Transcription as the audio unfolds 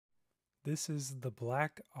This is the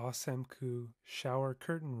black Osemku shower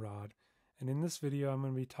curtain rod, and in this video I'm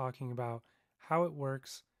going to be talking about how it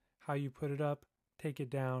works, how you put it up, take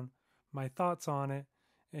it down, my thoughts on it,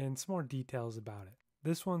 and some more details about it.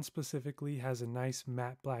 This one specifically has a nice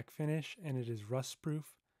matte black finish and it is rust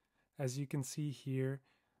proof. As you can see here,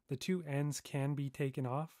 the two ends can be taken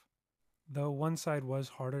off. Though one side was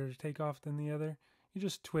harder to take off than the other, you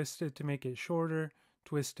just twist it to make it shorter,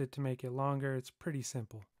 twist it to make it longer. It's pretty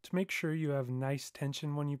simple. To make sure you have nice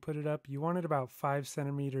tension when you put it up, you want it about 5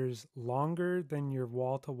 centimeters longer than your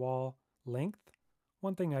wall-to-wall length.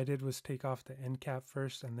 One thing I did was take off the end cap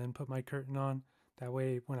first and then put my curtain on. That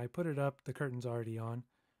way when I put it up, the curtain's already on.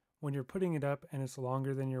 When you're putting it up and it's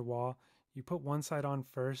longer than your wall, you put one side on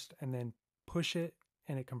first and then push it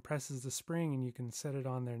and it compresses the spring and you can set it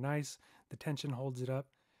on there nice. The tension holds it up.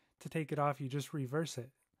 To take it off, you just reverse it.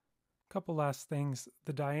 Couple last things.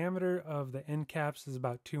 The diameter of the end caps is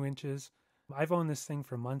about 2 inches. I've owned this thing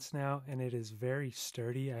for months now and it is very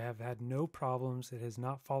sturdy. I have had no problems. It has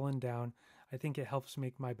not fallen down. I think it helps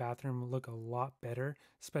make my bathroom look a lot better,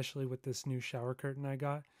 especially with this new shower curtain I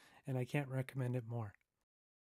got, and I can't recommend it more.